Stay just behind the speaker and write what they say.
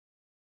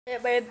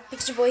Everybody,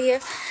 Pikachu Boy here,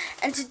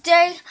 and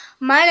today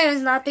my name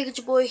is not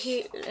Pikachu Boy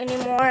here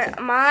anymore.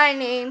 My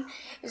name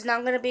is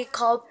not gonna be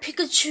called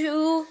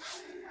Pikachu.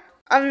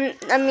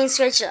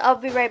 Scratch it. I'll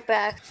be right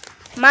back.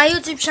 My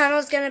YouTube channel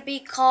is gonna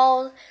be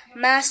called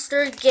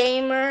Master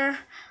Gamer.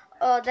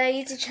 That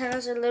YouTube channel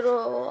is a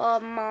little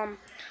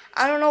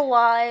I don't know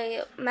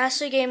why.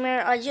 Master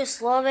Gamer. I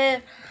just love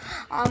it.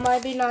 I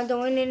might be not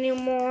doing it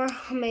anymore.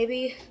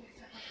 Maybe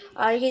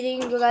I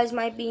think you guys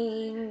might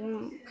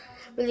be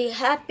really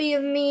happy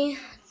of me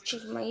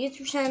choosing my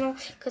YouTube channel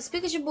because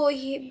Pikachu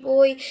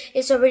Boy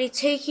is already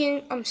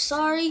taken. I'm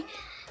sorry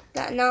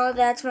that now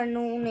that's my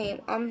new name.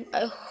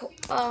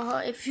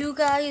 If you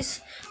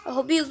guys, I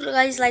hope you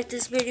guys like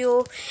this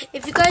video.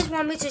 If you guys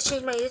want me to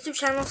change my YouTube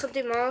channel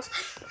something else,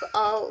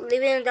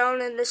 leave it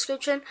down in the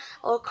description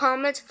or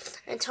comment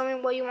and tell me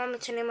what you want me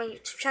to name my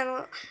YouTube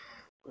channel.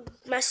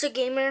 Master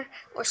Gamer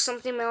or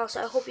something else.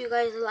 I hope you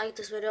guys like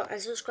this video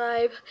and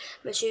subscribe.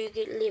 Make sure you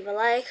leave a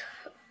like.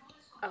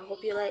 I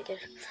hope you like it.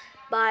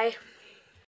 Bye.